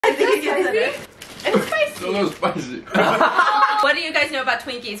I think it's spicy. It's spicy. It's a little spicy. What do you guys know about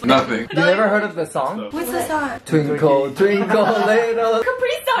Twinkies? Nothing. You never heard of the song? What's the song? Twinkle, twinkle, little. Capri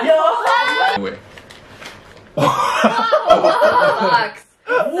Sun. No way. Sucks.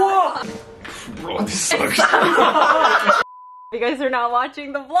 Whoa! Bro, this sucks. You guys are not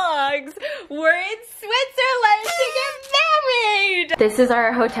watching the vlogs. We're in Switzerland to get married. This is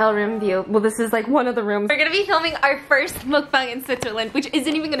our hotel room view. Well, this is like one of the rooms. We're gonna be filming our first mukbang in Switzerland, which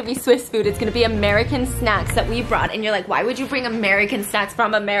isn't even gonna be Swiss food. It's gonna be American snacks that we brought. And you're like, why would you bring American snacks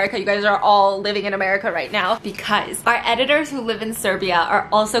from America? You guys are all living in America right now. Because our editors who live in Serbia are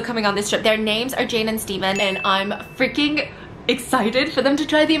also coming on this trip. Their names are Jane and Steven, and I'm freaking excited for them to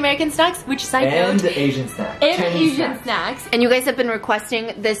try the American snacks, which side And note, Asian snacks. and Chinese Asian snacks. And you guys have been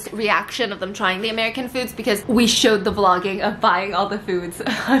requesting this reaction of them trying the American foods because we showed the vlogging of buying all the foods.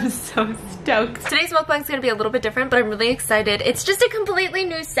 I'm so stoked. Today's mukbang is gonna be a little bit different, but I'm really excited. It's just a completely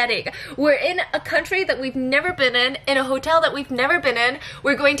new setting. We're in a country that we've never been in a hotel that we've never been in.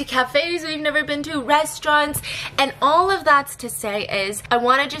 We're going to cafes we've never been to, restaurants, and all of that's to say is, I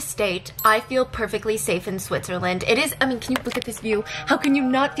wanna just state, I feel perfectly safe in Switzerland. It is, I mean, can you look at this view? How can you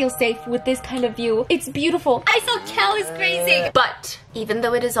not feel safe with this kind of view? It's beautiful. ISOCAL is crazy. But even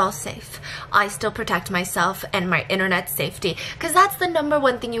though it is all safe, I still protect myself and my internet safety, because that's the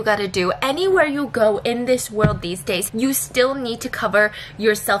 #1 thing you gotta do. Anywhere you go in this world these days, you still need to cover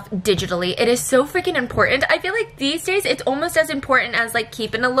yourself digitally. It is so freaking important. I feel like these days it's almost as important as like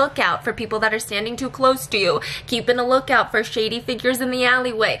keeping a lookout for people that are standing too close to you, keeping a lookout for shady figures in the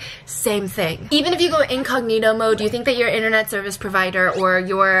alleyway. Same thing. Even if you go incognito mode, you think that your internet service provider or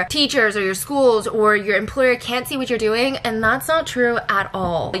your teachers or your schools or your employer can't see what you're doing, and that's not true at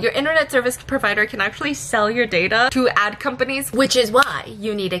all. Your internet service provider can actually sell your data to ad companies, which is why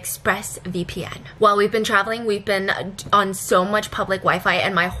you need ExpressVPN. While we've been traveling, we've been on so much public Wi-Fi,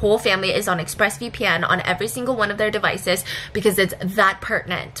 and my whole family is on ExpressVPN on every single one of their devices because it's that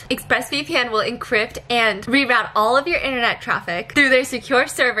pertinent. ExpressVPN will encrypt and reroute all of your internet traffic through their secure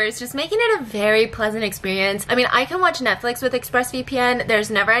servers, just making it a very pleasant experience. I mean, I can watch Netflix with ExpressVPN. There's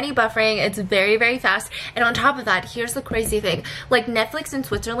never any buffering. It's very, very fast. And on top of that, here's the crazy thing. Like Netflix in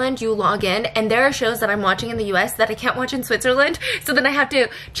Switzerland, you log in and there are shows that I'm watching in the US that I can't watch in Switzerland. So then I have to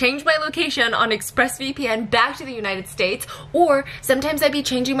change my location on ExpressVPN back to the United States, or sometimes I'd be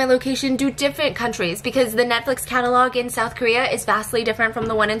changing my location to different countries because the Netflix catalog in South Korea is vastly different from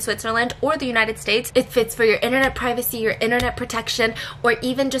the one in Switzerland or the United States. It fits for your internet privacy, your internet protection, or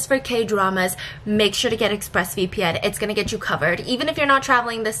even just for K-dramas. Make sure to get ExpressVPN. It's gonna get you covered. Even if you're not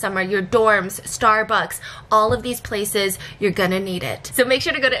traveling this summer, your dorms, Starbucks, all of these places, you're gonna need it. So make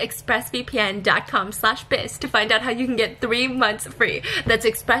sure to go to expressvpn.com/biz to find out how you can get 3 months free. That's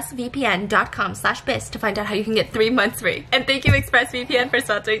expressvpn.com/biz to find out how you can get 3 months free. And thank you ExpressVPN for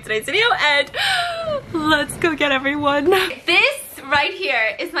sponsoring today's video, and let's go get everyone. This right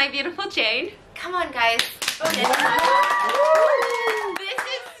here is my beautiful chain. Come on, guys. This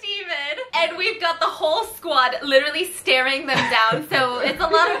is Steven, and we've got the whole squad literally staring them down, so it's a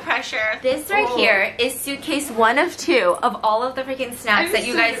lot of pressure. This right here is suitcase 1 of 2 of all of the freaking snacks that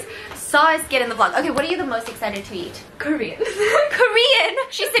you guys saw us get in the vlog. Okay, what are you the most excited to eat? Korean. Korean?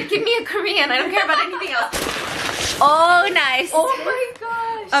 She said, give me a Korean. I don't care about anything else. Oh, nice. Oh my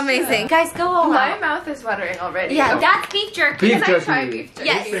gosh. Amazing. Guys, go all My out. mouth is watering already. Yeah, that's beef jerky. Beef Can I try jerky. beef jerky?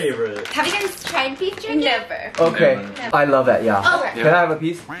 Yes. Favorite. Have you guys tried beef jerky? Never. Okay, I love it, yeah. Oh, Can I have a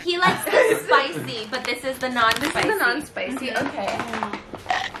piece? he likes the spicy, but this is the non-spicy. This is the non-spicy. Okay.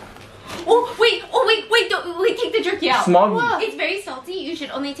 Oh wait, don't wait, take the jerky out. Small Whoa, piece. it's very salty. You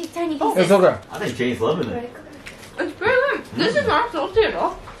should only take tiny pieces. It's okay. I think Jane's loving it. It's very good. This is not salty at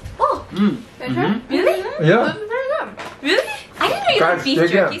all. Oh, really? Yeah. This is very good. Really? I didn't know you Guys, liked beef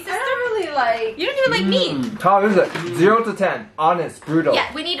dig jerky, in. sister. I don't really like. You don't even like meat. How is it? 0 to 10. Honest, brutal.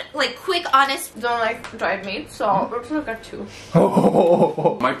 Yeah, we need like quick, honest. Don't like dried meat, so we're just gonna get 2.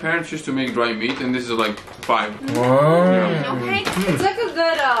 My parents used to make dry meat, and this is like 5. Okay. It's like a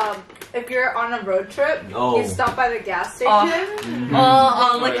good if you're on a road trip, you stop by the gas station.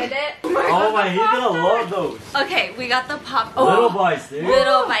 Look Get it. Oh my, he's gonna love those. Okay, we got the pop. Little bites, dude.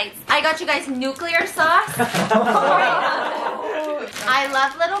 Little bites. I got you guys nuclear sauce. I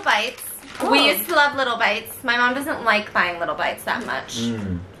love little bites. We used to love little bites. My mom doesn't like buying little bites that much.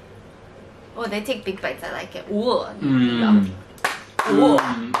 Oh, they take big bites. I like it. Ooh. Oh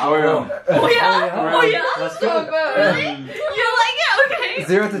yeah. Oh yeah. Oh yeah. That's So good. good. Really? You like it? Okay.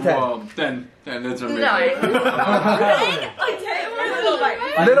 0 to 10. Wow, 10. 10, that's amazing. 9. Okay, we're little bites.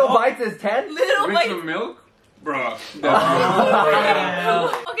 Little bites is 10? Little Drink bites. some milk? Bruh.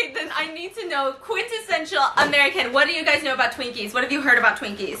 Okay, then I need to know quintessential American. What do you guys know about Twinkies? What have you heard about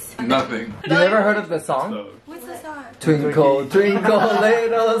Twinkies? Nothing. You never heard of the song? What's the song? Twinkle, twinkle,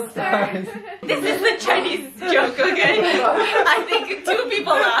 little stars. This is the Chinese joke, okay? I think 2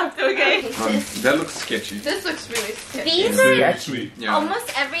 people laughed, okay? That looks sketchy. This looks really sketchy. These Really are sweet. Yeah.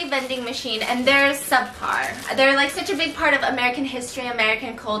 almost every vending machine, and they're subpar. They're like such a big part of American history,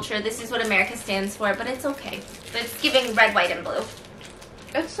 American culture. This is what America stands for, but it's okay. It's giving red, white, and blue.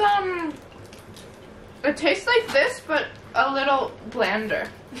 It's it tastes like this, but a little blander.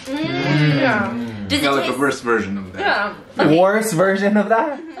 Yeah. Does it Yeah, like a taste... worse version of that. Yeah. Okay. Worst version of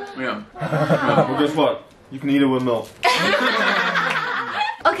that? Yeah. Well, guess what? You can eat it with milk.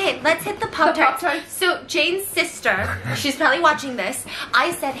 Okay, let's hit the Pop-Tarts. Pop-Tarts. So Jane's sister, she's probably watching this.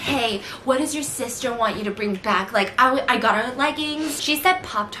 I said, hey, what does your sister want you to bring back? Like, I got her leggings. She said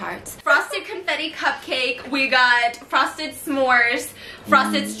Pop-Tarts. Frosted confetti cupcake. We got frosted s'mores,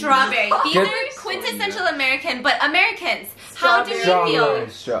 frosted strawberry. These Good. are quintessential American, but Americans, how do we feel?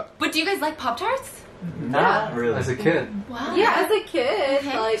 But do you guys like Pop-Tarts? Not really. As a kid. Wow. Yeah, as a kid,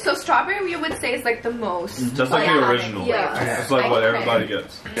 Okay. like so strawberry we would say is like the most. Just like the Yeah. original. Yeah. It's like what everybody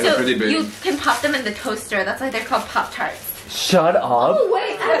gets. They're So pretty big. you can pop them in the toaster. That's why they're called Pop-Tarts. Shut up. Oh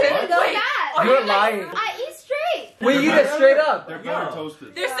wait, I didn't know Wait. that. You're lying. I eat straight. We eat it straight up. They're better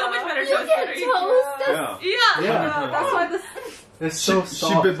toasted. They're so much better You toasted. can toast them. Yeah. Yeah. Yeah. That's why this. It's so She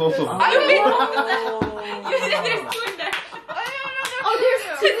soft. bit both of them. You made both of them. You said there's 2 in there. Oh,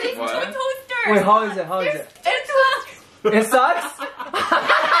 there's two. There's 2 What? toasters. Wait, how is it? How is it? It sucks?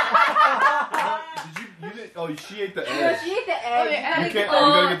 Did you didn't, oh, she ate the Yeah, edge. she ate the egg. You can't, you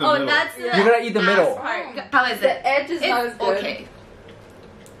gotta get the middle. That's the You're gonna eat the ass middle. part. How is it? The edge is not as good. Okay.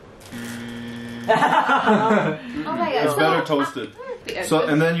 Oh my god. It's better toasted. The edge So, is-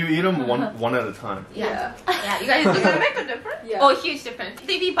 and then you eat them one at a time. Yeah. Yeah. Yeah, you guys. Does that make a difference? Yeah. Oh, huge difference.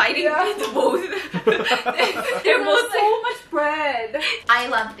 They be biting Yeah. both. They're both so much bread. I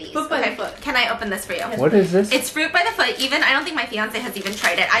love these. Foot by Okay, the foot. can I open this for you? What is this? It's fruit by the foot. Even I don't think my fiance has even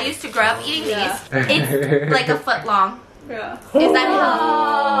tried it. I used to grow up eating Yeah. these. It's like a foot long. Yeah. Is that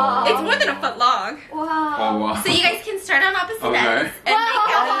how? It's more than a foot long. Wow. Oh wow. So you guys can start on opposite Okay. ends and make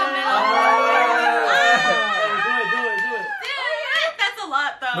out in the middle. Do it. That's a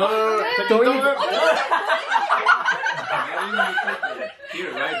lot though. No. Don't eat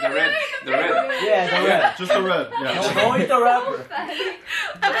Here, right? The red. The red. Yeah, the red. Just the red. No, Yeah. don't eat the wrapper.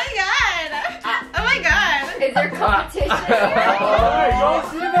 Oh my god. Oh my god. Is there competition? Alright, go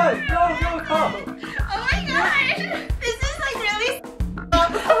see that. Go. Oh my god. This is like really. I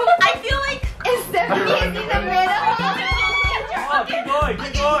feel like. Is there peas in the middle? Oh, keep going.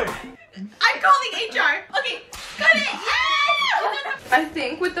 I'm calling HR. Okay, cut it. Yes. I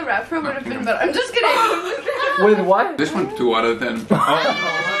think with the wrapper would have been better. I'm just kidding. With what? This one 2 out of 10. Oh, this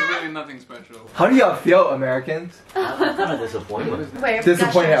is really nothing special. How do y'all feel, Americans? I'm kind of disappointed Wait,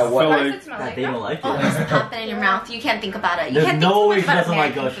 Disappointed at what? Feel Why does like it smell that like they that? don't like Oh, it. just pop it in your mouth. You can't think about it. You There's can't think no too way much she about doesn't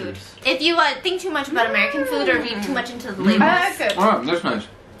like American food. gushers. If you think too much about American food or read too much into the labels. I like it. Oh, that's nice.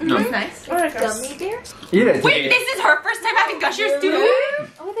 No. It's nice. I like gummy bear? Eat it. Wait, this is her first time having gushers too?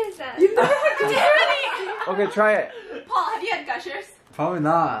 What is that? Okay, try it. Paul, have you had gushers? Probably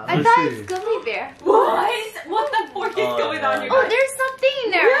not. I Let's thought see. it's gummy bear. What the fork is Oh, going yeah. on, you Oh, guys? there's something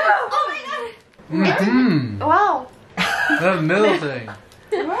in there. Oh my god. Mm-hmm. Wow. That middle thing.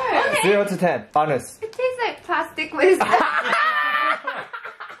 Right. 0 to 10. Honest. It tastes like plastic. What is that?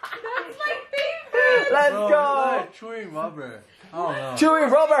 That's my favorite. Let's Bro, go. it's like chewing rubber. Oh no. Chewy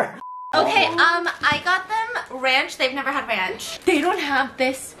rubber. Okay, I got them ranch. They've never had ranch. They don't have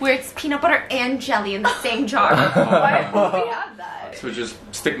this where it's peanut butter and jelly in the same jar. Why would we have that? So just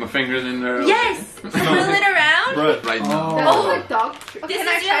stick my fingers in there. Yes! Swirl it around. bread. Right now. That's Oh. like dog treat. This Can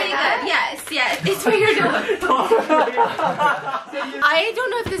is I try really that? good. Yes, it's what you're doing. I don't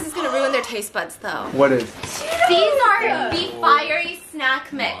know if this is gonna ruin their taste buds though. What is? These are the fiery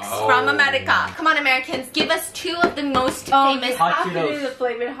snack mix from America. Come on, Americans, give us 2 of the most famous. Hot Have to do Cheetos. the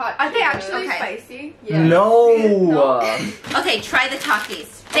flaming hot. Are they actually Okay. spicy? No. Okay, try the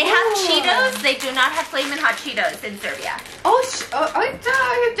Takis. They have Cheetos. They do not have flamin' hot Cheetos in Serbia. Oh,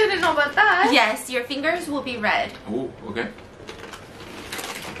 I didn't know about that. Yes, your fingers will be red. Oh, okay.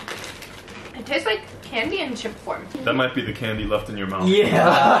 It tastes like candy in chip form. That might be the candy left in your mouth. Yeah.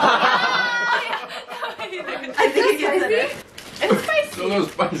 I think it gets it. It's spicy. It's a little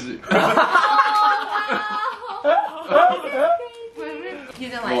spicy. You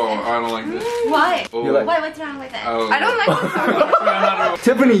don't like Oh, it. I don't like this. Why? Oh. You like- Why? What's wrong with it? Oh. I don't like this.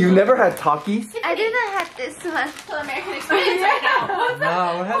 Tiffany, you never had Takis? I didn't have this one. Full American experience right now.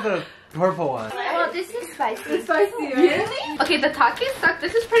 Nah, we had the purple one. Oh, this is spicy. It's spicy, right? Really? Okay, the Taki stuff,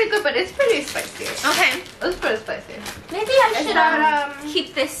 this is pretty good, but it's pretty spicy. Okay. It's pretty spicy. Maybe I should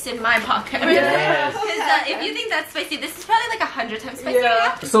keep this in my pocket. Yes. Because if you think that's spicy, this is probably like 100 times spicier.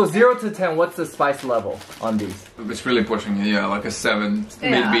 Yeah. So 0 to 10, what's the spice level on these? It's really pushing it, yeah, like a 7,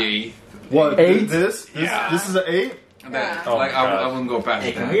 Yeah. maybe What? 8? This is an 8? 8. Yeah. Oh Like, my I God. wouldn't go past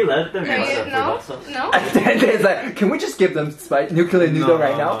Hey, that. can we let them Can use you, it for no? hot sauce? No? It's like, can we just give them nuclear noodle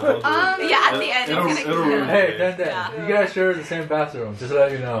right now? don't do it. Yeah, at the end, It'll- it's it'll gonna ruin Hey, Dan, Yeah. you guys share the same bathroom. Just to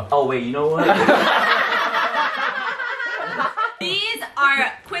let you know. Oh wait, you know what? These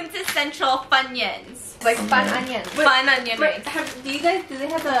are quintessential Funyuns. Like fun onions. Fun onion Wait, rings. do they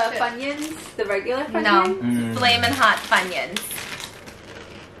have the Funyuns? The regular Funyuns? No. Mm. Flamin' hot Funyuns.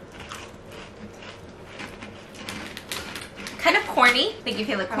 Kind of corny. Make you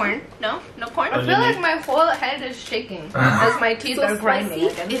feel like corn. No? No corn? I feel like my whole head is shaking as my teeth are grinding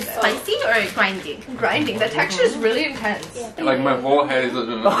against Is it. spicy or grinding? Grinding. The texture is really intense. Like my whole head is.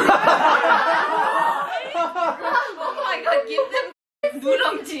 Oh my god, give them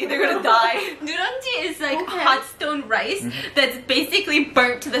Nurongji, they're gonna die. Nurongji is like hot stone rice that's basically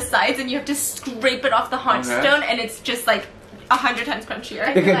burnt to the sides and you have to scrape it off the hot Okay. stone and it's just like 100 times crunchier.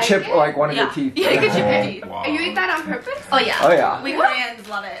 You can like chip it? like one of Yeah. your teeth. Yeah, you can chip your teeth. Wow. You eat that on purpose? Oh yeah. Oh yeah. We Koreans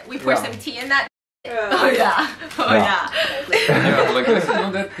love it. We pour Yeah. some tea in that. Yeah. Oh yeah. Oh Yeah. yeah. Yeah, like this is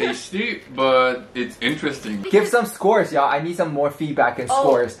not that tasty, but it's interesting. Give some scores, y'all. I need some more feedback and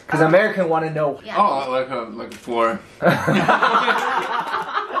scores. Because American want to know. Yeah. Oh, like a 4. Oh,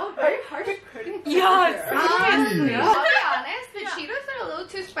 very harsh critic. Yes. I'll be honest, the Cheetos are a little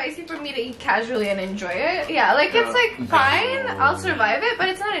too spicy for me to eat casually and enjoy it. Yeah, like it's like fine, I'll survive it, but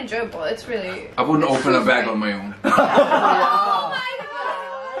it's not enjoyable. It's really. I wouldn't open a bag on my own. Oh my god.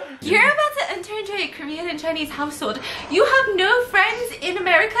 You're about to enter into a Korean and Chinese household. You have no friends in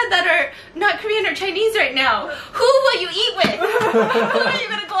America that are not Korean or Chinese right now. Who will you eat with? Who are you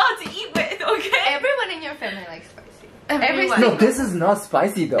gonna go out to eat with? Okay. Everyone in your family likes spicy. Everyone. No, this is not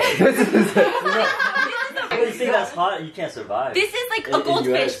spicy though. This is. When you say that's hot, you can't survive. This is like In- a in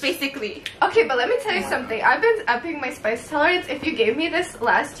goldfish, US. basically. Okay, but let me tell you something. I've been upping my spice tolerance. If you gave me this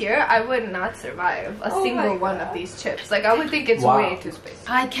last year, I would not survive a single one of these chips. Like I would think it's Wow. way too spicy.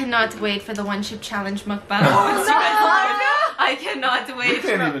 I cannot wait for the one chip challenge mukbang. I cannot wait. You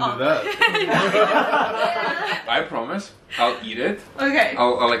can't even do that. I promise, I'll eat it. Okay.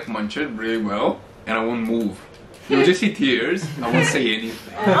 I'll like munch it really well, and I won't move. You'll just see tears. I won't say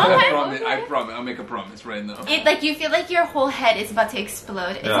anything. I promise. I promise. I'll make a promise right now. It like you feel like your whole head is about to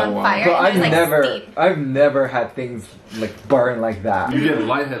explode. It's Yeah, on wow. fire. But and there's, like, steam. I've never had things like burn like that. You get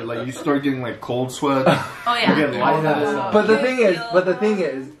lightheaded, like you start getting like cold sweat. Oh You yeah. get lightheaded. But the thing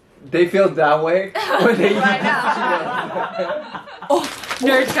is, they feel that way when they eat Right now. Oh,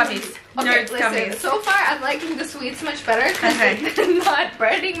 nerd gummies. Okay, Nerd listen. gummies. So far, I'm liking the sweets much better because Okay. they're not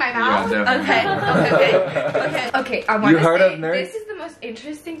burning my Yeah, mouth. definitely. Okay. I want You to heard say of nerds? this is the most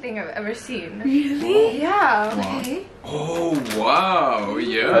interesting thing I've ever seen. Really? Yeah. Wow. Oh wow!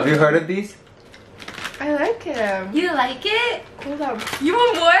 Yeah. Have you heard of these? I like it. You like it? Hold on. You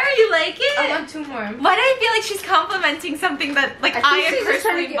want more? You like it? I want 2 more. Why do I feel like she's complimenting something that like I am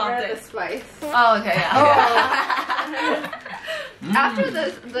personally involved in? spice. Oh, okay, yeah. After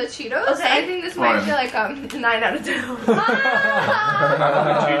the Cheetos, Okay. I think this might Right. feel like 9 out of 10.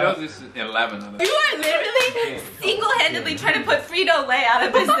 Cheetos is 11 out of You are literally single-handedly trying to put Frito-Lay out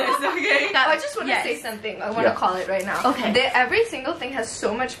of business, okay? I just want to Yes. say something. I want to Yeah. call it right now. Okay. Every single thing has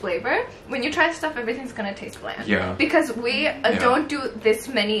so much flavor. When you try stuff, everything's gonna taste bland. Yeah. Because we don't do this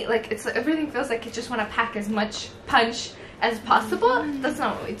many. Like it's everything feels like you just want to pack as much punch as possible. That's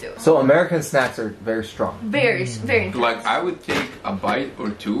not what we do. So American snacks are very strong. Very, very. Intense. Like I would take a bite or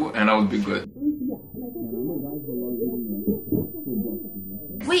 2 and I would be good.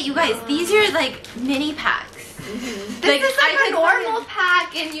 Wait, you guys, these are like mini packs. This is like I a could normal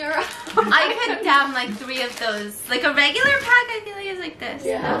pack in Europe. I could down like 3 of those. Like a regular pack, I feel like is like this.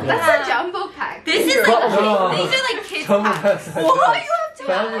 That's a jumbo pack. This is like these are like kids packs. Oh, you have to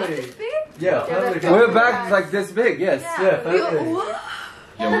Family. this big? Yeah, family. We're back like this big, yes. Yeah, family.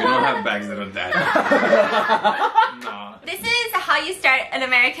 Yeah, we don't have bags that are that. Nah. This is how you start an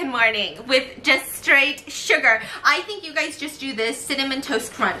American morning with just straight sugar. I think you guys just do this cinnamon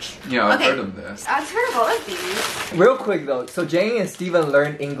toast crunch. Yeah, I've Okay. heard of this. I've heard of all of these. Real quick though, so Jane and Steven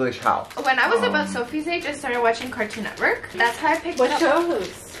learned English how? When I was about Sophie's age, I started watching Cartoon Network. That's how I picked up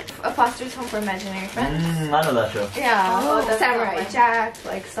A Foster's Home for Imaginary Friends. I know that show. Yeah, that's Samurai not Jack,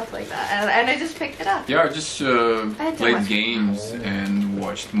 like stuff like that. And I just picked it up. Yeah, I just had to played watch games and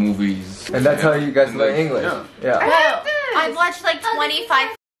watched movies. And that's how you guys And learn like, English. Yeah. Yeah. Well, I've watched like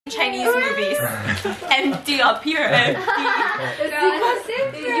 25 Chinese movies. Empty up here, empty.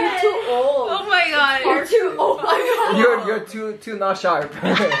 You're too old. Oh my god. You're too old. You're too not sharp.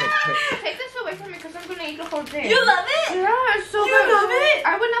 Take this away from me because I'm gonna eat the whole thing. You love it? Yeah, it's so You good. love it?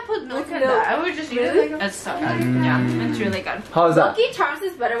 I would not put milk in milk? that. I would just eat it like It's so good. Yeah, it's really good. How's that? Lucky Charms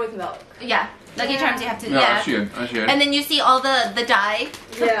is better with milk. Yeah. Lucky Charms you have to, I see it. I see it. And then you see all the dye,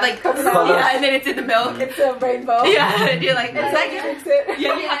 Yeah. like, Comes out. yeah, and then it's in the milk. It's a rainbow. Yeah, and you're like, And is then that you good? mix it.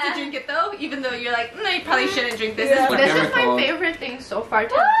 Yeah, you have to drink it though, even though you're like, no, you probably shouldn't drink this. Yeah. It's Like This is my chemical. favorite thing so far.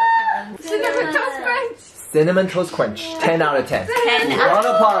 10 out of 10. Cinnamon Toast Crunch. Cinnamon Toast Crunch. 10 out of 10. 10 Round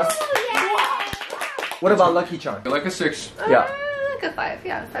of applause. What about Lucky Charm? Like a 6. Yeah. Like a 5.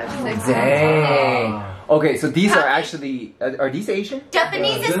 Yeah, 5, 6. Dang. Okay, so these are actually are these Asian?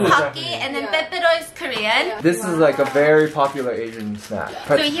 Japanese is This is Pocky, Japanese. and then Yeah. Pepero is Korean. Yeah. This is like a very popular Asian snack.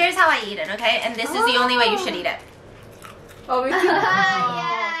 So here's how I eat it, okay? And this is the only way you should eat it. Oh, we can.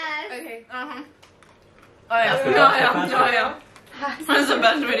 Yes. Okay. Oh yeah. Oh yeah. That's the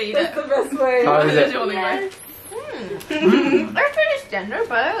best way to eat That's it. the best way. How is It's it? the only way. They're pretty standard,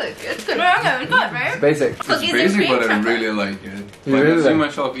 but I like it. It's good. Yeah, it's good, right? Basic. It's Cookies and basic, cream but I chocolate. really like it. You Like, really I see like-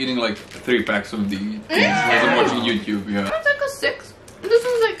 myself eating like 3 packs of these as I'm watching YouTube, yeah. It's like a 6. This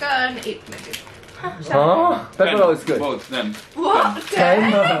is like an 8 maybe. Oh, pepperoni is good. Both, then. What?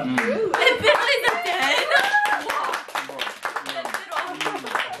 10. Pepero is a 10.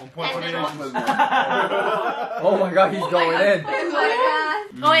 1.1 Oh my god, he's going in.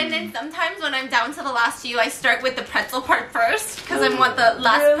 Oh, and then sometimes when I'm down to the last few, I start with the pretzel part first because I want the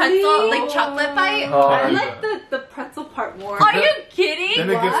last Really? pretzel, like chocolate bite. Oh, I like the pretzel part more. Are you kidding? Then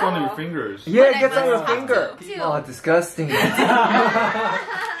it gets on your fingers. yeah, it But gets I on your must have finger. to, too. Oh, disgusting. Sour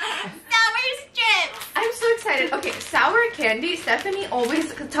strips. I'm so excited. Okay, sour candy. Stephanie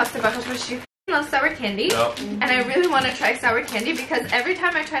always talks about how she loves sour candy. Yep. And I really want to try sour candy because every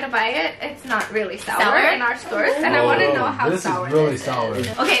time I try to buy it, it's not really sour, Sour? in our stores. And I want to know how This sour is really this sour. is.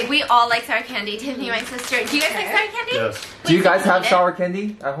 Okay, we all like sour candy. Tiffany, my sister. Do you guys like sour candy? Yes. Do you guys have Eat it? sour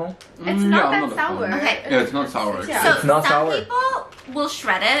candy at home? It's not Yeah, that not sour. Okay. Yeah, it's not sour. Yeah. So It's not some sour. people will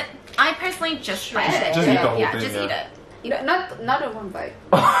shred it. I personally just shred it. Just eat the whole Yeah, thing, just yeah. eat it. You know, not in one bite.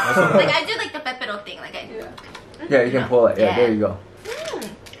 Like I do like the pepero thing. Like I do. Yeah, you can pull it. Yeah, Yeah. there you go.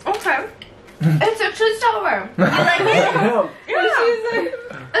 Okay. It's actually sour. You like it? Yeah.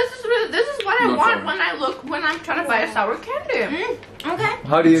 This is what I Not want sour. when I'm trying to buy a sour candy. Okay.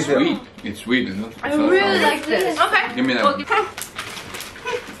 How do you It's feel? sweet. It's sweet, isn't it? I It's not really sour. like this. Okay. Give me that Well, one.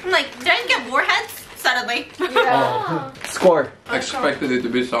 I'm like, did I get warheads suddenly? Oh. Score. I expected it to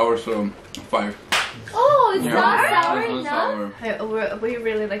be sour, so 5. Oh, it's Yeah. not sour It's not enough. sour. We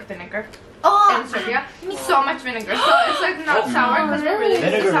really like vinegar Oh, in Serbia. So much vinegar. So it's like not sour because we're really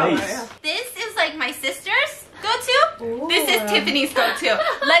Vinegar sour. mace. Yeah. this is like my sister's go-to. This is Tiffany's go-to.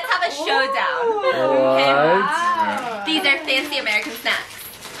 Let's have a showdown. What? Wow. These are fancy American snacks.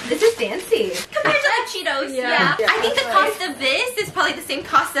 This is fancy. Compared to like Cheetos. Yeah. I think the cost of this is probably the same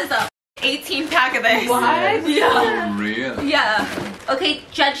cost as a 18 pack of this. What? Yeah. Really? Yeah. Okay,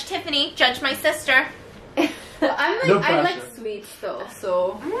 judge Tiffany, judge my sister. Well, No I like pressure. sweets though,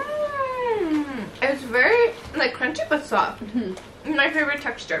 so It's very like crunchy but soft. My favorite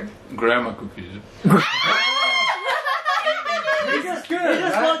texture. Grandma cookies. This is good, They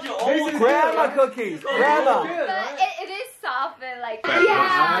just right? want you This old is Grandma good, cookies. right? Grandma. Good, right? it is soft and like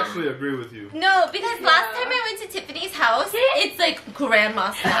I actually agree with you. No, because last time I went to Tiffany's house, it's like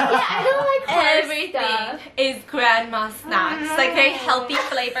grandma snacks. Yeah, I don't like hard Everything stuff. is grandma snacks. Like very healthy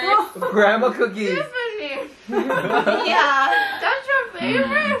flavors. Grandma cookies. Tiffany, Yeah. that's your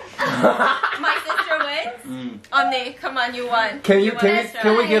favorite? My sister wins. Mm. Omni, come on, you won. Can you won can we, extra.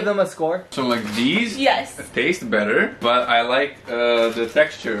 can we give them a score? So like these Yes. taste better, but I like the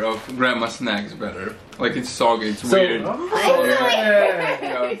texture of grandma snacks better. Like it's soggy, it's So- weird.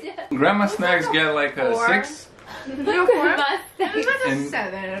 Yeah. Yeah. Grandma snacks get like a 6, No, four? Must This was a And-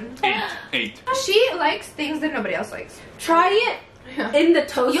 7. 8. She likes things that nobody else likes. try it in the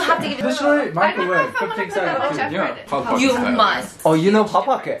toaster. You have to give it. Literally, I microwave, don't know if I 15 wanna put that much seconds. effort. Yeah, hot pocket You style. must. Oh, you know Hot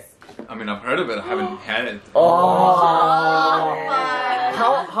Pocket? I mean, I've heard of it. I haven't had it. Oh.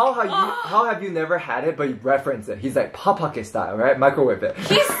 Fun. How have you never had it but you reference it? He's like Hot Pocket style, right? Microwave it.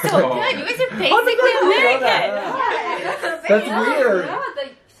 He's so good. You guys are basically American. That's weird. Yeah,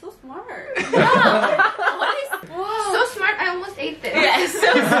 like so smart. What is? So smart, I almost ate this. Yes,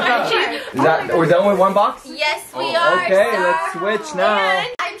 so smart. Is that we're done with one box? Yes, we Oh, are. Okay, so- let's switch now. And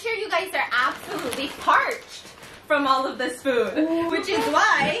I'm sure you guys are absolutely parched from all of this food, which is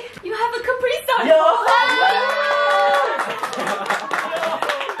why you have a Capri Sun.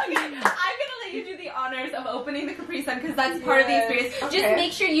 I'm gonna let you do the honors of opening the Capri Sun them because that's part of the experience. Just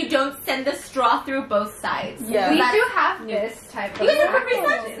make sure you don't send the straw through both sides. We do have this type of. You guys have Capri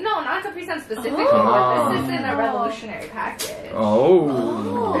Suns? No, not Capri Sun specifically, but this is in a revolutionary package. Oh.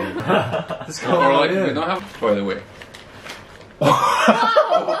 Let's go. Or like, we don't have, by the way. Sucks.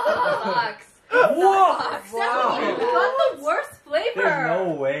 Whoa! You got the worst flavor. There's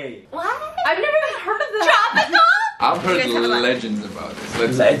no way. What? I've never even heard of that. Tropical? I've heard You guys have a lot. legends about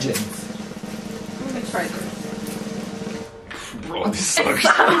this. Legends. Let me try this. Bro, this sucks.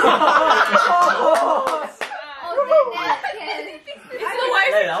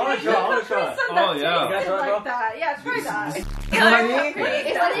 Hey, I want to try. I want to try. Oh, yeah. You guys want to Like that. Yeah, try that. Honey?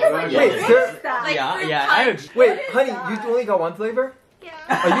 Wait, sir. Like fruit I punch. agree. Wait, honey, you only got one flavor?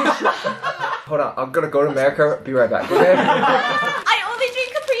 Are you sure? Hold on, I'm gonna go to America. Be right back. Okay? I only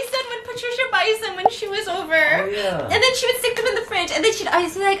drink Capri Sun when Patricia buys them when she was over. Oh, yeah. And then she would stick them in the fridge, and then she'd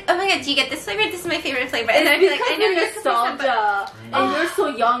always be like, "Oh my god, do you get this flavor? This is my favorite flavor." And then I'd be like, "I know you're nostalgia. And you're so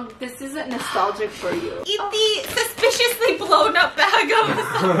young. This isn't nostalgic for you. eat the suspiciously blown up bag of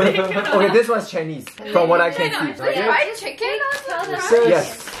something." Okay, this one's Chinese, from what I can see. Fried chicken?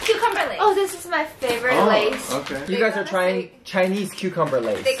 Yes. Cucumber lace. Oh, this is my favorite lace. Okay. You guys are trying Chinese cucumber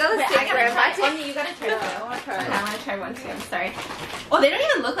lace. They go the I same gotta try brand. it. You gotta try that. I wanna try it. I wanna try one too. I'm sorry. Oh, they don't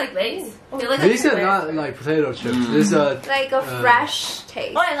even look like lace. They look like These are not like potato chips. These are Like a fresh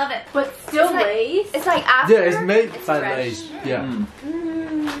taste. Oh, I love it. But still It's like- lace. It's like after. yeah, it's made by fresh. Lays. Yeah,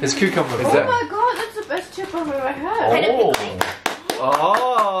 it's cucumber. Is Oh that- my god, that's the best chip I've ever had.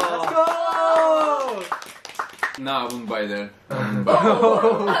 Oh. Oh. No, I wouldn't buy that.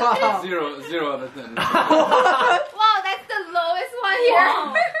 Zero out of 10. Wow, that's the lowest one here.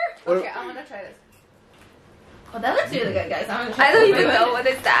 What- Okay, I'm gonna try this. Oh, that looks really good, guys. I'm gonna try I don't it. even know what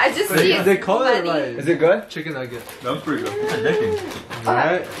is that. I just see it. They call it like Is it good? chicken nugget. That was pretty good. It's addicting.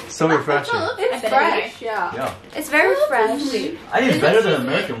 Right? So refreshing. It's I bet fresh, yeah. Yeah. It's very fresh. I think it's better than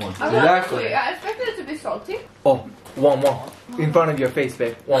American ones. Exactly. I expected it to be salty. Oh, one. In front of your face,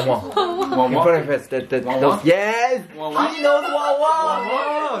 babe. One. In front of your face. Those. Yes. One. He knows one.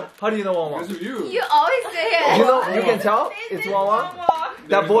 How do you know one? Because of you. You always say it. You know, you can tell it's one.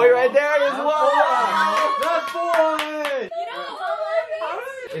 That boy right there is one. That boy.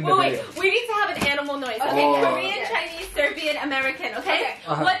 In the Oh, wait, video. we need to have an animal noise. Okay, Oh. Korean, Chinese, Serbian, American, okay?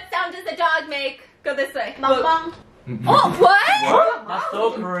 Uh-huh. What sound does a dog make? Go this way. Mong mong. Oh, what? That's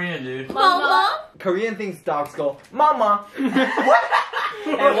so Korean, dude. Mama? Korean thinks dogs go mama.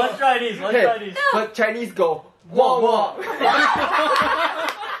 Hey, what's Chinese? What's Hey, Chinese? but Chinese go wah.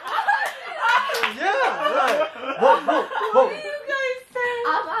 Yeah, right. Whoa. You guys say?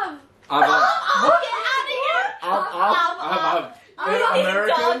 I've Oh, get out of here!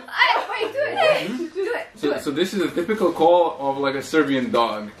 American? Wait, do it. So this is a typical call of like a Serbian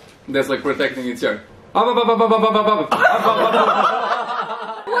dog that's like protecting its yard. What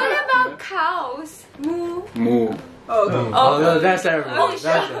about cows? Moo. Moo. Oh, no, that's everyone. Oh,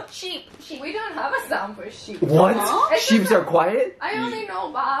 That's it. sheep. We don't have a sound for sheep. What? It's Sheeps just- are quiet? I only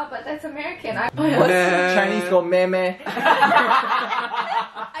know ba, but that's American. What? Meh. Chinese go meh. I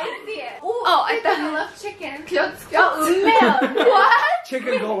see it. Oh, I thought I love chicken. What?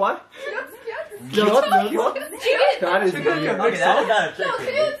 Chicken go what? Chicken. That is weird. Okay, that's not a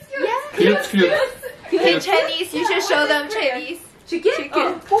chicken. Cute. Hey, Chinese, you should show them Chinese.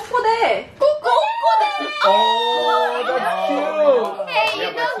 Chicken? 꼬꼬대. Oh, that's cute. Hey, you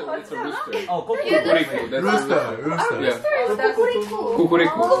Yeah, know. but it's a rooster. Oh, Kukuriko. That's Rooster. Yeah. Kukuriko.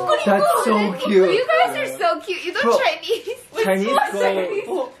 Kukuriko. That's so cute. You guys are so cute. You know Bro. Chinese. Chinese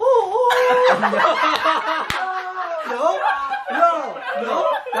go. No.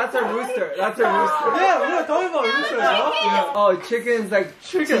 That's a rooster. Yeah, we were talking about rooster, no? Yeah. Oh, chicken's like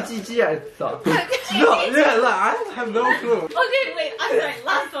chicken. I thought. No, yeah, like, I have no clue. Okay, wait, I'm sorry.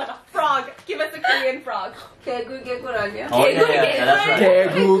 Last one. Frog. Give us a Korean frog. 개굴 아니야? Oh, yeah, that's right.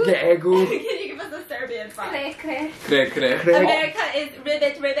 개구. Can you give us a Serbian frog? 그래. Kre. America is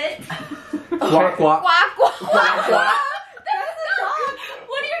ribbit. Quack, quack. Quack, quack. That's a dog.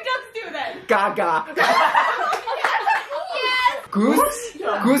 What do your ducks do then? Gaga. Yes. Goose?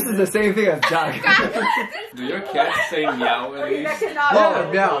 Goose is the same thing as duck. Do your cats say meow at least?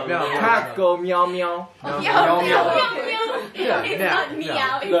 Yeah, meow. Cats go meow meow. Meow. Yeah, It's meow, not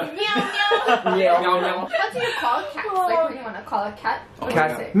meow. It's meow. Meow Meow. What do you call cats? Like when you want to call a cat? What do you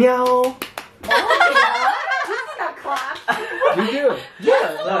Cat. say? Meow. You do.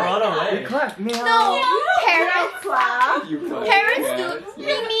 Yeah, run You away. clap. Meow. No. Parents. You clap. Parents do. Cats.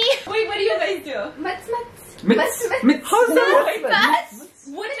 Mimi. Wait, what do you guys do? Mets. Mitts. How's that?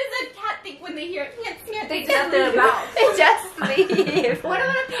 What does a cat think when they hear? They Shut their mouth. They just leave. What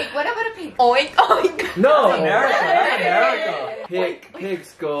about a pig? Oink, oink, oink. No. That's America. That's America.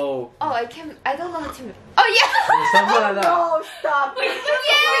 Pigs go. Oh, I don't know how to. Oh yeah. Something like that. Oh, stop. Wait,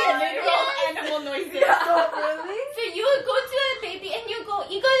 literal animal noises. Really? So you would go to a baby and you go,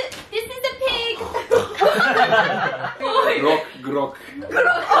 this is a pig. Grok.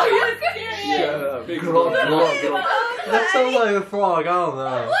 Oh, you're serious? Big Grok. That sounds like a frog. I don't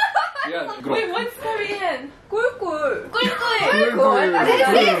know. Yeah, Wait, grok. what's Korean? 꿀꿀. 꿀꿀.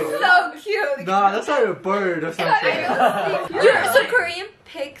 This is so cute. Nah, that's not a bird. That's not fair. So Korean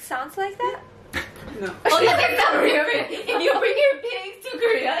pig sounds like that? No. Oh yeah, that's not Korean. If you bring your pig to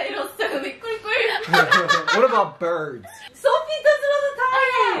Korea, it'll suddenly 꿀꿀. What about birds? Sophie does it all the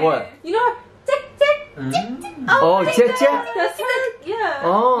time. What? You know, tick tick tick tick. Oh, jia jia. That's like yeah.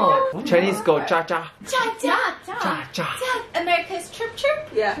 Oh, Chinese go cha cha. Cha cha Cha cha. America's chirp chirp.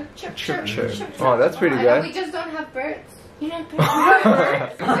 Yeah. Chirp Chirp chirp. chirp. Oh, that's pretty I know good. we just don't have birds. You know birds. Wait,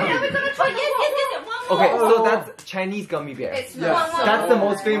 are we gonna try yes. One more. Okay, so that's Chinese gummy bear. It smells so That's the good.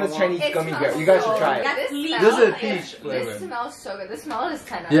 most famous Chinese It gummy smells bear. You guys so should try it. That's This legal. This is a smells- peach flavor. This smells so good. This smell is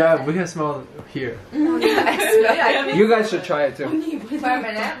 10 out of Yeah, 10. we can smell it here. You guys should try it too. Wait a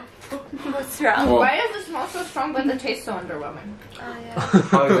minute. What's wrong? Oh, Why does it smell so strong but the taste so underwhelming?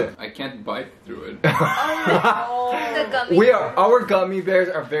 How is it? I can't bite through it. The gummy. Our gummy bears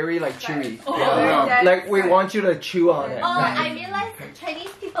are very like chewy. Yeah. Like we want you to chew on it. Oh, I realized Chinese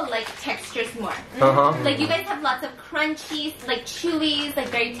people like textures more. Uh huh. Like you guys have lots of crunchies, like chewies, like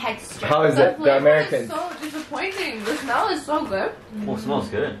very textured. How is The it? The flavor Americans. is so disappointing. The smell is so good. Oh, smells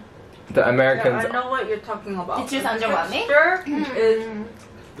good. The Yeah, Americans. I know what you're talking about. It's just underwhelming? Texture is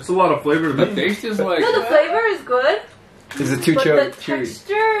There's a lot of flavor to The me. taste is like. no, the flavor is good, Is it too but the chewy?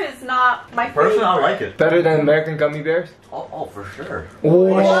 texture is not my favorite. Personally, I like it. Better than American gummy bears? Oh, for sure.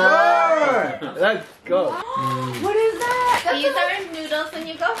 Sure. Let's go. What is that? These are noodles when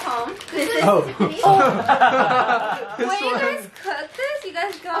you go home. This is Oh. when you guys cook this, you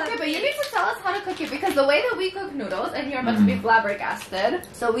guys go. Okay, but you need to tell us how to cook it because the way that we cook noodles, and you're about to be flabbergasted.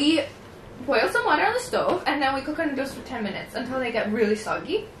 So we boil some water on the stove, and then we cook our noodles for 10 minutes until they get really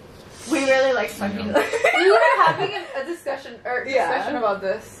soggy. We really like soggy noodles. We were having a discussion about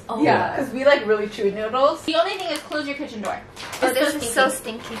this. Oh. Yeah, because we like really chewy noodles. The only thing is close your kitchen door. Oh, this It's is so so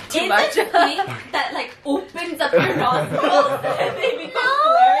stinky. It's a thing that like opens up your nostrils and they become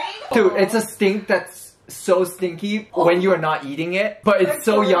glaring. Dude, it's a stink that's so stinky when you are not eating it, but it's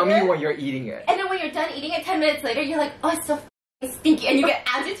so yummy when you're eating it. And then when you're done eating it 10 minutes later, you're like, oh, it's so f***ing stinky. And you get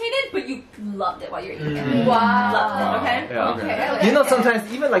agitated, but you loved it while you're eating it. Wow. Loved it, okay? Yeah. Okay. You know,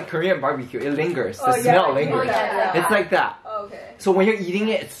 sometimes even like Korean barbecue, it lingers. The smell lingers. yeah. It's like that. Okay. So when you're eating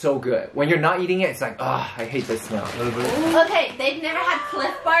it, it's so good. When you're not eating it, it's like, ah, I hate this smell. Okay, they've never had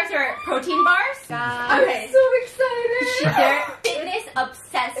Cliff Bars or protein bars. Okay. I'm so excited. They're fitness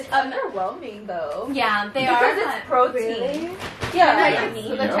obsessed. It's underwhelming though. Yeah, they Because are. it's but- protein. Really? Yeah. Like, Like,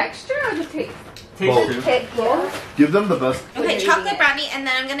 So the texture or the taste? Give them the best. Okay, chocolate brownie, and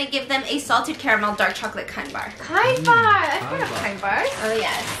then I'm gonna give them a salted caramel dark chocolate kind bar. Kind bar. I've heard of kind bars. Oh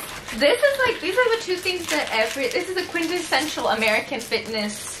yes. This is like, these are the two things that this is a quintessential American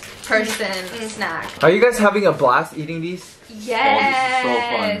fitness person snack. Are you guys having a blast eating these? Yes.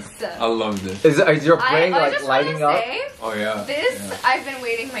 Oh, this is so fun. I love this. Is your brain I like just wanna lighting up? say, Oh yeah. this, Yeah. I've been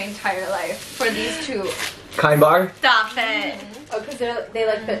waiting my entire life for these two. Kind bar? Stop it. Oh, because they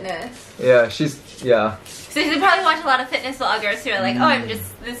like fitness. Yeah, yeah. So you probably watch a lot of fitness vloggers who are like, oh, this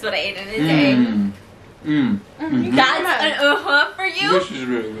is what I ate in a day. That's an for you? This is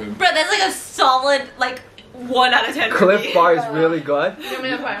really good. Bro, that's like a solid, like, 1 out of 10 for Cliff me. Bar is really good. Give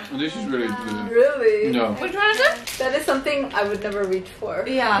me the bar. This is really good. Really? No. Which one is it? That is something I would never reach for.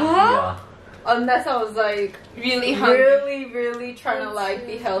 Yeah. Yeah. Unless I was like Really hungry. really trying to like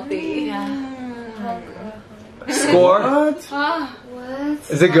be healthy. Score? What?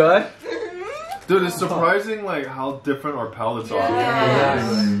 Is it good? Dude, it's surprising like how different our palates are.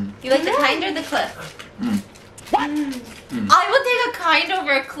 You like the kind or the Cliff? I would take a kind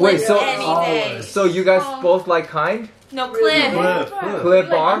over a Cliff Wait, so any day. so you guys both like kind? No, Cliff. Cliff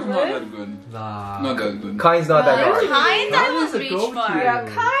Bar? Not that good. Nah. Not that good. Kind's not that good. Kind I Kind would is a reach go-to. for. Yeah,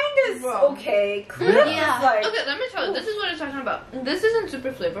 kind is okay. Cliff Yeah. is like Okay, let me tell you, this is what I'm talking about. This isn't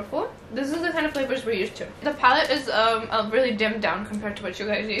super flavorful. This is the kind of flavors we're used to. The palate is really dimmed down compared to what you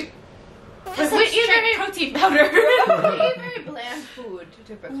guys eat. That's we like eat straight protein powder. We eat very bland food,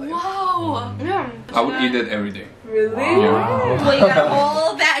 typically. Wow. Yeah. I would eat it every day. really. Well, you got a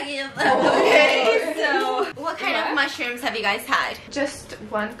whole baggie of them. Okay, so what kind of mushrooms have you guys had? Just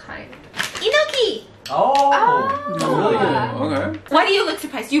one kind. Enoki. Oh. That's really good. Okay. Why do you look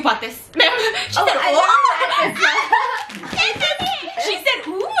surprised? You bought this. She said, I "Oh." She said,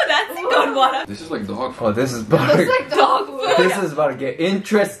 "Ooh, that's a good What? This is like dog food. Oh, this is about Looks like dog food. this is about to get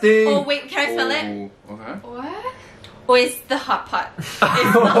interesting. Oh wait, can I smell it? Oh, okay. What? Oh, it's the hot pot. It's the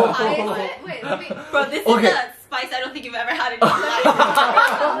hot pot. Wait, let me. Bro, this Okay. is a spice I don't think you've ever had in your life.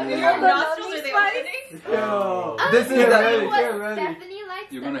 Your nostrils are they opening? This is You know the, what Stephanie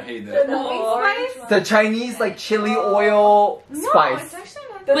likes? You're gonna hate that. the Chinese like chili oil No, spice. it's actually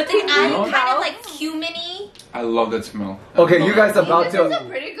not. But they add No. kind of like cumin-y. I love that smell. Okay, you guys are about This is a to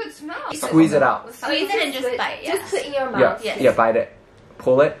pretty good smell. squeeze it out. Squeeze it and just bite. Just Yes. put in your Yeah, mouth. Yes. yeah, bite it.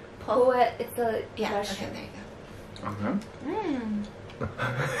 Pull it. Pull it. It's a Yeah. mushroom. Okay, there you go. Okay.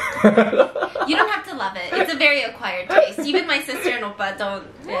 You don't have to love it. It's a very acquired taste. Even my sister and Oppa don't.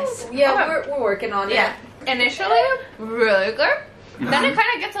 Yes. Yeah, we're working on Yeah. Initially, really good. Then it kind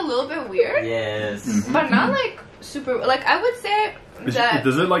of gets a little bit weird, Yes. but not like super. Like I would say that.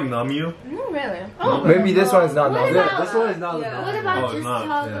 Does it like numb you? Not really. Oh, maybe this one is not What numb. about- This one is not Yeah. enough. What about Oh, it's just not,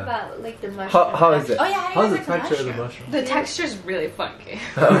 talk yeah. about like the mushroom? How is it? Oh yeah. How How's do the you like texture of the mushroom? mushroom? The texture's really funky.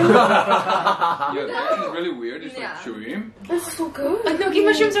 Yeah, that is really weird. It's Yeah. like chewy. It's so good. Gnocchi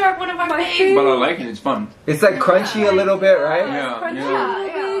mushrooms are one of our faves. But I like it. It's fun. It's like crunchy a little bit, right? Yeah. Crunchy Yeah. a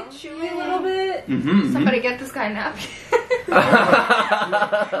little bit, chewy a little bit. Mm-hmm. Somebody get this guy a napkin.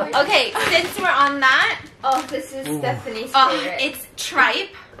 Okay, since we're on that, Oh, this is Stephanie's oh, favorite. it's tripe.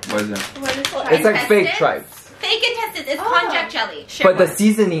 What is that? What is that? It's like fake Intestines. tripes. Fake intestines. It's konjac jelly. Sure. But the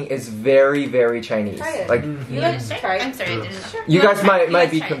seasoning is very, very Chinese. Try it. Like You like Sure. tripe? I'm sorry, I didn't know. you guys might You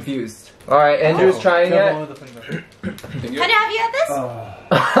guys be try it. confused. All right, Andrew's trying it. Can you? Honey, have you had this?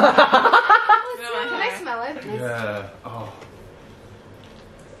 Can I smell it? please? Yeah. Oh.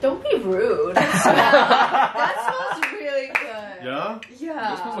 Don't be rude. That smells really good. Yeah?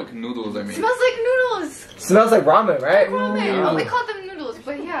 That smells like noodles. I mean. Smells like noodles. Smells like ramen, right? Ramen. We call them noodles,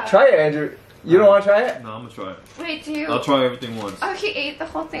 but yeah. Try it, Andrew. You don't want to try it? No, I'm gonna try it. Wait, do you? I'll try everything once. Oh, he ate the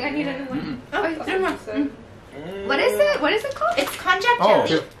whole thing. I need a new one. Oh, wait, there's more. What is it? What is it called? It's konjac Oh.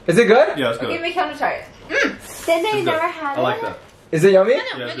 jelly. Is it good? Yeah, it's Okay, good. make him try it. Cindy It's good. never had I like it. that. Is it yummy? No,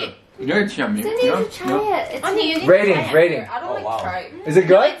 Yeah, it's okay. good. Yeah, it's yummy. Cindy, Yeah, you should try yeah. it. It's Honey, you need to Rating, try it. rating. I don't Oh, like wow. tripe. Is it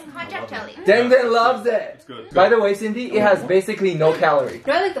good? It's konjac jelly. Denden loves it. It's good. By the way, Cindy, it has basically no calorie.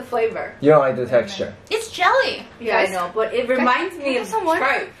 No, I like the flavor. You don't like the texture. It's jelly. Yeah, I know, but it reminds me of some water?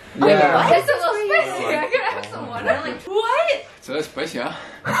 tripe. Yeah. It's a little spicy. I could have some water. Like, what? So that's spicy, huh?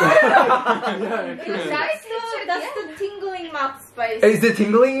 That's the tingling mouth spice. Is it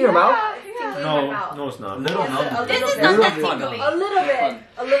tingling in your mouth? Tingling in my No, mouth. no, it's not. Little Yes, numb. a This little is bit. not It's that fun. tingling. A little bit.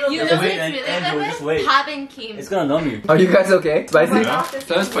 A little You bit. know Wait, what it's really Andrew, good just with? wait. Pab and Kim. It's gonna numb you. Are you guys okay? Spicy? My mouth is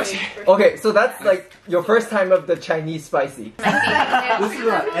Sounds tingling. spicy. Okay, so that's like your first time of the Chinese spicy. This is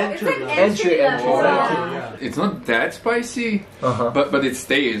an It's entry like level. Entry level. level. Yeah. It's not that spicy, Uh-huh. but it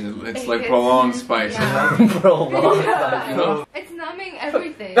stays. It's like prolonged spice. Bro, long spicy. You know? It's numbing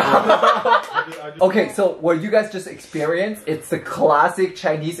everything. Okay, so what you guys just experienced, it's the classic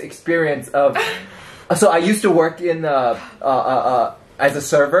Chinese experience of... So I used to work in as a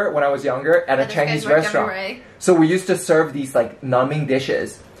server when I was younger at a Chinese restaurant. So we used to serve these like numbing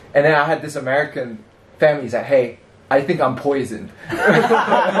dishes. And then I had this American family say, hey, I think I'm poisoned. I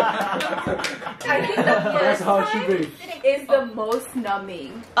think the That's first how it should time be. is the most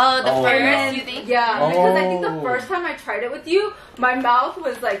numbing. Oh, the Oh. first, you think? Yeah, because I think the Oh. first time I tried it with you, my mouth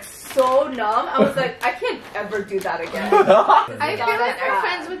was like so numb. I was like, I can't ever do that again. I feel like we're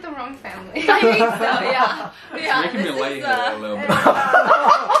friends with the wrong family. I think so, yeah. It's Yeah, making me this like is, it a little bit.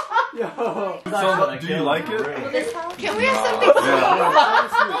 Yo. So, do you like it? Can we have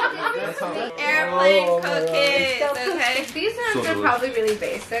something airplane Oh, cookies, okay? These So ones are delicious. probably really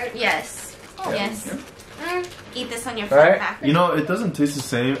basic. Yes. Yes. Yeah. Eat this on your Right? fun pack. You know, it doesn't taste the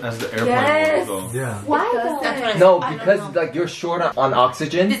same as the airplane Yes. ones, though. Yeah. Why That's what No, I don't because know. like you're short on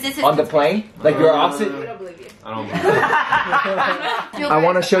oxygen This is on the plane. Like your oxygen... I don't believe you. I don't know. I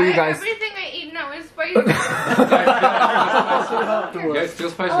want to show you guys... Everything I eat now is spicy. Guys, still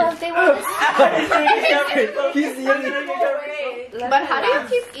spicy. Oh, if they want to He's eating. But how do you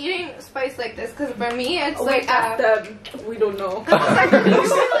keep eating spice like this? Because for me, it's Like, like ask them. We don't know. it's like a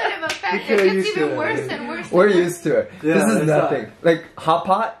cumulative effect. We're It gets used to even it. worse and worse. We're used to it. Yeah, This is it's nothing. Like hot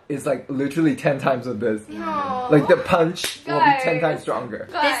pot is like literally 10 times of this. No. Like the punch will be 10 Guys. times stronger.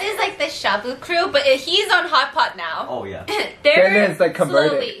 This is like the Shabu crew, but he's on hot pot now. Oh yeah. They're Then it's like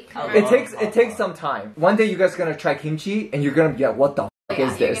converted. slowly converted. It takes some time. One day you guys are gonna try kimchi and you're gonna be like, what the fuck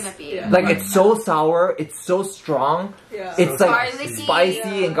Yeah, is you're this? gonna be- Like it's so sour, it's so strong, Yeah. it's like Garlicky.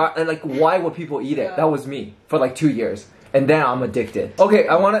 spicy and like why would people eat it? That was me for like 2 years. And then I'm addicted. Okay,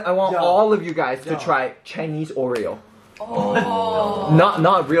 I want Yeah. all of you guys to Yeah. try Chinese Oreo. Oh.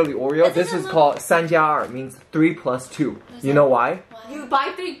 Not really Oreo. This is called 3加2, means 3 plus 2. You know why? You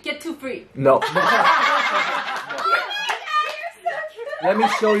buy 3, get 2 free. No. Let me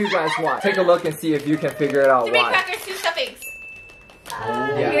show you guys why. Take a look and see if you can figure it out 3 why. crackers, 2 stuffings.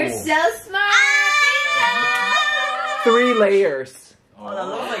 Yeah. You're so smart. 3 layers. Oh, that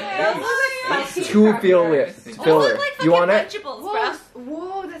looks like 2 fillers. You want it? Vegetables, bro.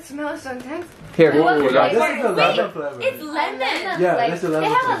 Whoa, that smells so intense. Here. This you is guys. the lemon flavor. It's lemon. Yeah, this is They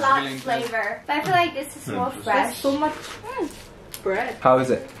lemon have a flavor. lot Really of flavor, but I feel like this is more There's fresh. so much bread. How is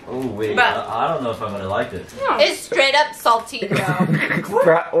it? Oh wait, Bruh. I don't know if I'm gonna like this. It's straight up salty.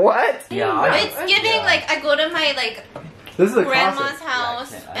 What? Yeah, It's giving like I go to my like This is a grandma's classic.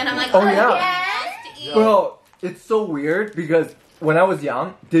 house and I'm like, Oh, yeah. yes, to eat. Bro, it's so weird because when I was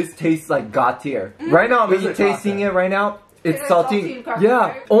young, this tastes like God tier. Right now, This is I'm a tasting classic. it right now. It's It's salty. saltine cracker, Yeah,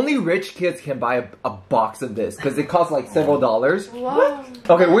 right? only rich kids can buy a box of this because it costs like several dollars. Whoa.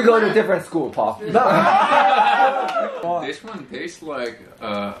 Okay, we go to different school, Paul. This one tastes like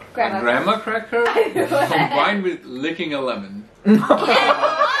a Grandma grandma cracker combined with licking a lemon. I can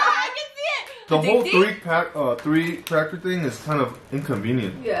see it. The whole Addicting? three cracker thing is kind of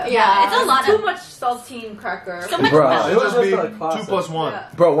inconvenient. Yeah. Yeah, it's a lot Too of much saltine cracker. so much Bruh. milk. It would just be That's a classic. 2 plus 1. Yeah.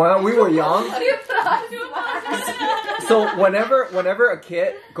 Bro, when we were young, so whenever a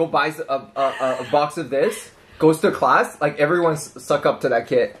kid buys a box of this, goes to class, like everyone suck up to that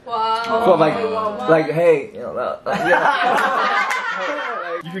kid. Wow. So like hey, you know, yeah.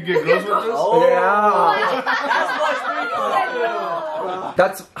 You could get girls with this? Oh, Yeah.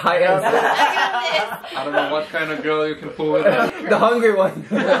 That's high end. I got this. I don't know what kind of girl you can pull with that. The hungry one.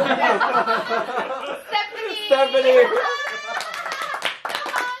 Stephanie.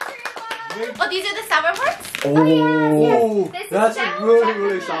 Oh, these are the sour parts? Oh. This is That's Japanese.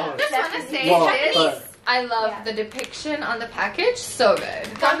 really sour. Just want to say Wow. this. I love Yeah. the depiction on the package. So good.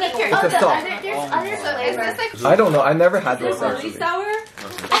 Don't get your It's a sauce. There's other flavors. Is I don't know. I never had this this really actually. sour?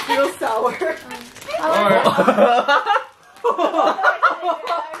 It feels sour.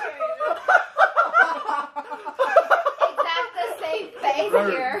 Exact the same face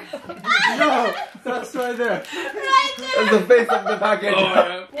here. No, that's right there. That's the face of the package. Oh,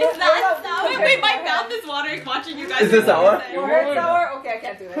 yeah. It's not sour. Wait, my mouth is watering watching you guys. Is this sour? Warhead sour? Okay, I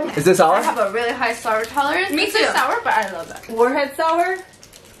can't do it. Is this I sour? have a really high sour tolerance. Me This too. is sour, but I love it. Warhead sour?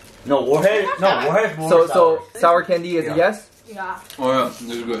 no, Warhead. No, Warhead's more So sour. sour candy is a yes. Yeah. Oh yeah, this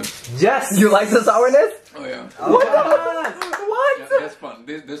is good. Yes. You like the sourness? Oh yeah. What? Yeah, What? that's fun.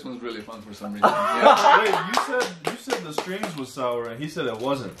 This one's really fun for some reason. Yeah. Wait, you said the strings was sour and he said it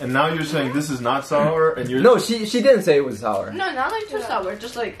wasn't. And now you're saying this is not sour and you're No, she didn't say it was sour. No, not like too sour.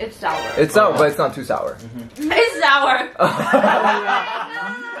 Just like it's sour. It's sour, but it's not too sour. It's sour.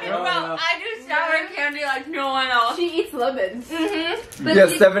 Yeah. Bro, I do sour candy like no one else. She eats lemons. Mm-hmm. But Yeah,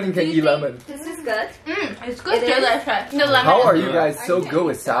 do- Stephanie do can you eat think lemon. This is good. It's good. It is? Delicious. The lemon. How are you guys so good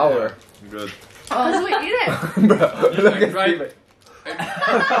with sour? good. Oh, wait, eat it. Bro, look at Right. Steven.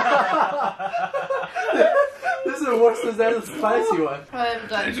 This is worse than the spicy one. I'm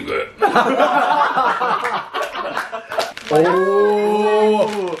done. It's good.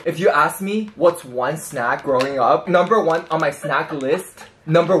 Oh! If you ask me what's one snack growing up, number one on my snack list,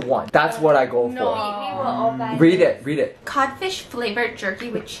 number one. That's what I go We will all buy for. Read it. Codfish flavored jerky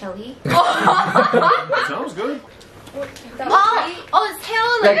with chili. Sounds good. Oh, it's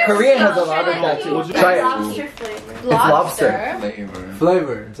hella Like Korean has a lot of that too. Would you- Try it. lobster flavor. It's lobster. Flavor.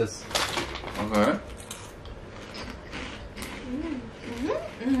 Flavor, just. Okay.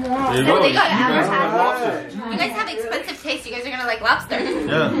 There you Oh, go. they You got guys advertised. have lobster. You guys have expensive taste. You guys are gonna like lobster.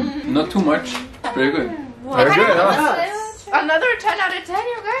 Yeah. Not too much. Very good. Very good, huh? Another 10 out of 10,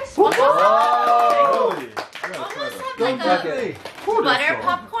 you guys. Oh. Really? I gotta try Almost that. have like Okay. a butter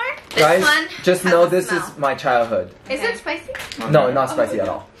popcorn. This Guys, one just has know a this smell. is my childhood. Is it spicy? No, not spicy at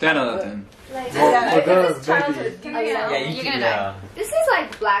all. 10 out of 10. Like, Yeah, for those, if it's childhood. Oh, Yeah. Yeah, you You're can. gonna die. this is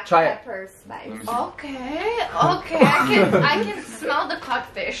like black Try it. pepper Let me spice. see. Okay, I can smell the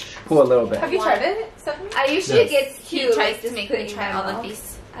codfish. Cool a little bit. Have you tried it, Stephanie? I usually Yes. get He two. tries like, to just make put me in try my all of mouth.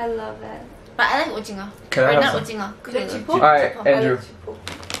 these. I love it. But I like ujinga. Can I Or have not some? ujinga. All right, Andrew.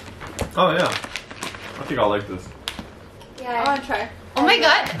 Oh yeah. I think I'll like this. I Yeah. want to try. Oh my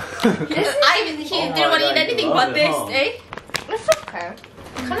god. This is He Oh didn't my want to God, eat anything you but love it, this, huh? eh? It's okay.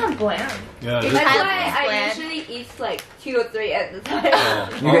 Kind of bland. Yeah. That's This, I why love I bread. usually eat like 2 or 3 at the time.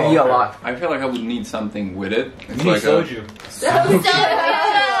 You can eat a lot. I feel like I would need something with it. It's You need like a, soju. Soju.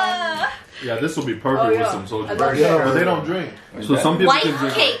 yeah, this will be perfect Oh, with yeah. some I soju. love Yeah. But they don't drink. Like So that. some people White can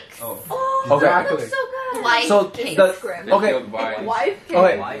drink. cakes. Oh. Okay. Exactly. So good. White So cakes. the okay. Filled by- Wife?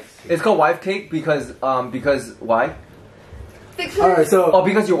 Okay. Wife. It's called wife cake because why? Alright, so Oh,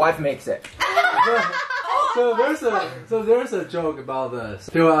 because your wife makes it. so there's a joke about this.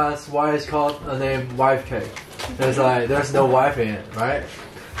 People ask why it's called a name wife cake. There's no wife in it, right?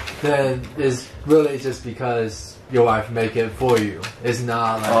 Then it's really just because your wife make it for you. It's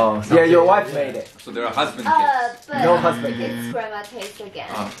not like Yeah, your wife made it. So there are husband cakes. But No husband cake. it's grandma taste again.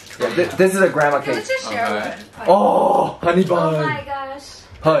 Yeah, this is a grandma cake. Let's just share Okay. one. Oh, honey Oh bun. my gosh.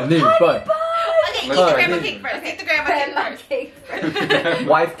 Honey bun. Okay, eat the Let's- grandma cake first. Eat the grandma cake first. Grandma cake.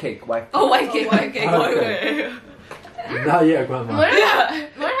 Wife cake. Wife. Oh, white cake, white cake. Okay. not yet, grandma. What have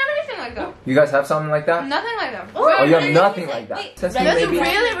anything like that? You guys have something like that? Nothing like that. Oh, you have nothing like that. Wait, Sesame That's baby.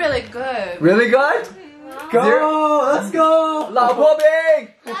 really, really good. Really good? Go! Let's go! 老婆饼.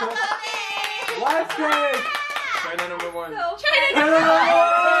 Wife cake! China number 1. Whoa.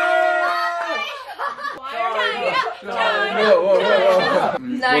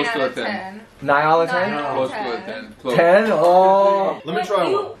 9 Close out to a of 10. 10. 9 out of 10? 9 out Close of to a 10. 10. Close. 10? Oh. Let me try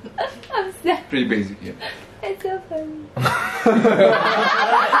one. I'm sad. Pretty basic, yeah. It's so funny.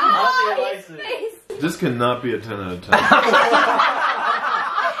 This cannot be a 10 out of 10.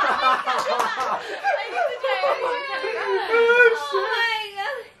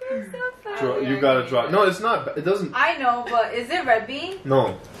 You gotta try. No, it's not. It doesn't. I know, but is it red bean?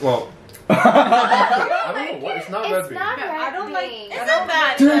 No. Well. I don't know what. It's not red It's bean. not I don't like. red It's bean. not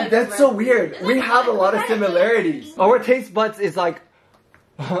bad. Dude, that's so weird. We have a lot of similarities. Our taste buds is like,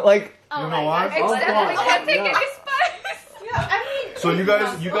 like, Oh You my know why? gosh. Oh, Except God. we can't take Yeah. any spice. Yeah, I mean. So you guys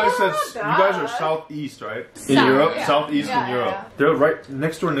said you guys are southeast, right? In South, Europe, yeah. southeast in Yeah, Europe. yeah. They're right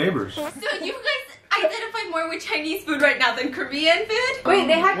next door neighbors. So you guys identify more with Chinese food right now than Korean food? Wait,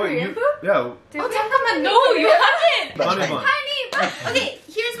 they have Wait, Korean you? food? Yeah. Oh, no, you haven't. Honey bun. Honey bun. Okay,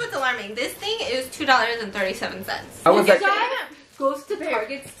 here's what's alarming. This thing is $2.37. I was This like, guy goes to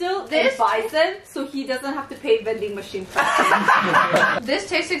Target still This- and buys them so he doesn't have to pay vending machine prices. This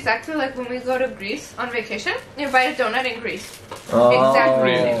tastes exactly like when we go to Greece on vacation. You buy a donut in Greece. oh,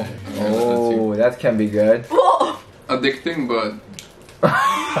 Exactly. Really? oh, that can be good. Addicting, but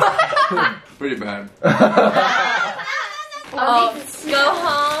pretty bad. Go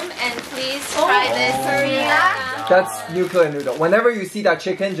home and please try this Korean. That's nuclear noodle. Whenever you see that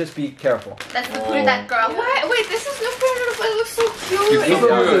chicken, just be careful. That's the food that girl. What? Wait, this is nuclear noodle, but it looks so It's cute. so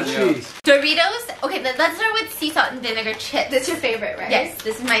good, the yeah. cheese. Doritos. Okay, let's start with sea salt and vinegar chips. This is your favorite, right? Yes,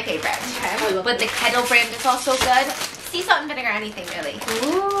 this is my favorite. Okay. But the kettle brand is also good. Sea salt and vinegar, anything really.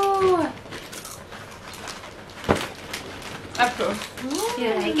 Ooh. Approve. You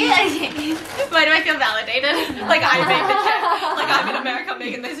like it? Why do I feel validated? Like I made the chip. Like I'm in America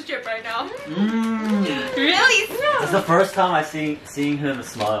making this chip right now. Really? It's the first time I seeing him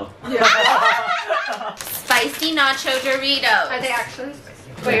smile. Spicy nacho Doritos. Are they actually spicy?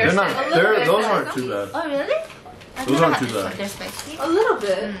 Wait, They're yours not. is a little They're, bit those better. aren't too bad. Oh really? I've Those never aren't had too this bad. one. They're spicy. A little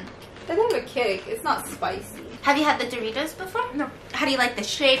bit. They have a kick. It's not spicy. Have you had the Doritos before? No. How do you like the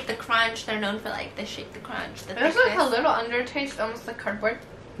shape, the crunch? They're known for like the shape, the crunch, the There's like a thickness. little undertaste, almost like cardboard.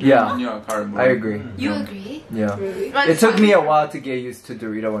 Yeah, Yeah, cardboard. I agree. You agree? Yeah. Really? It took me a while to get used to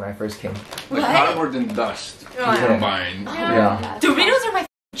Dorito when I first came. Like cardboard and dust Yeah. combined. Yeah. Doritos are my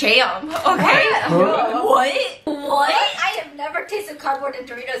jam. Okay. What? What? I have never tasted cardboard and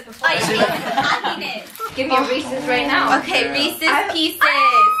Doritos before. I hate happiness. Give me a Reese's right now. Okay, Yeah. Reese's Pieces.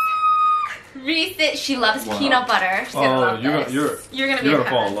 Reese's. She loves Wow. peanut butter. She's gonna Oh, love you're this. gonna You're gonna be you're a gonna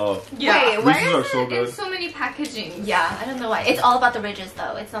fall in fan. love. Yeah. Wait, why Reese's is are so it in good. so many packaging? Yeah, I don't know why. It's all about the ridges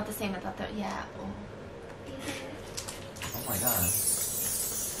though. It's not the same without the Oh my god.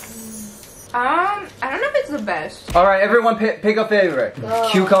 I don't know if it's the best. All right, everyone, pick a favorite.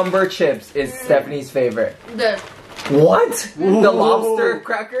 Cucumber chips is Stephanie's favorite. The What? The lobster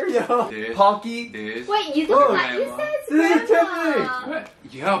crackers? This, Pocky? this. Wait, you Oh, don't like? You said it's This is grandma. What?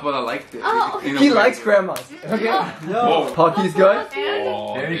 Yeah, but I liked it. Oh. In a He way. likes grandmas. Okay. Whoa. Pocky's good?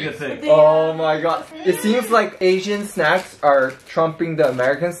 Oh, Very okay. good pick. Oh my god. It seems like Asian snacks are trumping the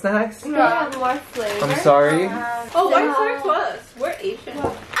American snacks. They have more flavor. I'm sorry. Oh, why serve to us? We're Asian.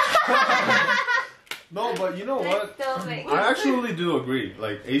 No, but you know what? Still like, I actually do agree.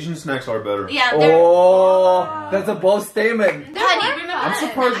 Like Asian snacks are better. Yeah, they're. Oh, that's a bold statement. Honey, remember I'm that?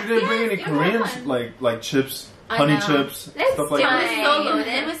 surprised you didn't bring any Yes, Korean one. like chips, I honey know. chips, Let's stuff It like was that. so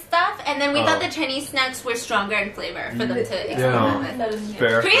loaded with stuff, and then we Oh. thought the Chinese snacks were stronger in flavor for them to experiment with. That is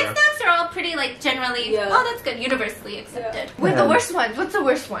Fair. Korean fair. snacks are all pretty like generally. Yeah. Oh, that's good. Universally accepted. Wait, the worst one. What's the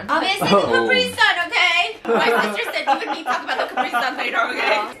worst one? Obviously, the Capri Sun. Okay. My sister said you and me talk about the Capri Sun later.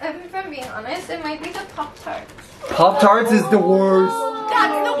 Okay. If I'm being honest, it might be the Pop Tart. Pop-Tarts is the worst.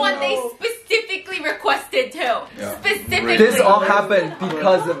 That's the one they specifically requested too. Yeah. Specifically. This all happened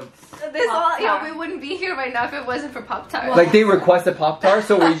because of this all, Pop-Tart. we wouldn't be here right now if it wasn't for Pop-Tart. Like they requested Pop-Tart,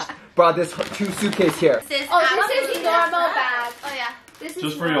 so we brought this 2 suitcase here. This is Oh, this is normal bag. Oh yeah. This is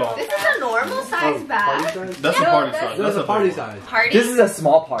Just for y'all. This is a normal size bag. Party size? That's a No, party that's- size. That's a big party one. size. Party? This is a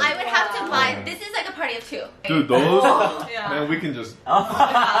small party. I would have to buy, this is like a party of 2. Dude, those, Yeah. man, we can just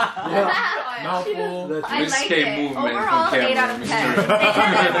Yeah. mouthful. That's- I Miss like K it. movement Overall, from 8 out of 10.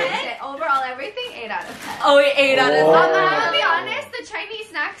 Mr. Overall, everything 8 out of 10. Oh, 8 out of 10. Oh. I'll be honest, the Chinese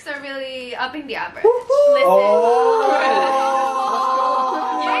snacks are really upping the average. Oh.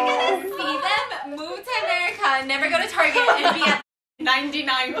 You're gonna see them move to America, never go to Target, and be at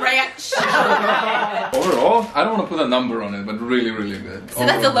 99 Ranch. Overall, I don't want to put a number on it, but really, really good. So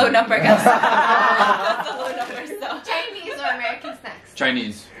that's a low number, guys. That's a low number, so. Chinese or American snacks?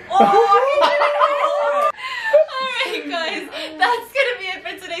 Chinese. Alright guys, that's gonna be it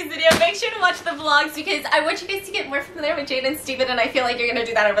for today's video. Make sure to watch the vlogs because I want you guys to get more familiar with Jade and Steven, and I feel like you're gonna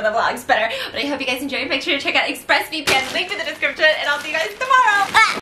do that over the vlogs better. But I hope you guys enjoyed. Make sure to check out ExpressVPN, link in the description, and I'll see you guys tomorrow.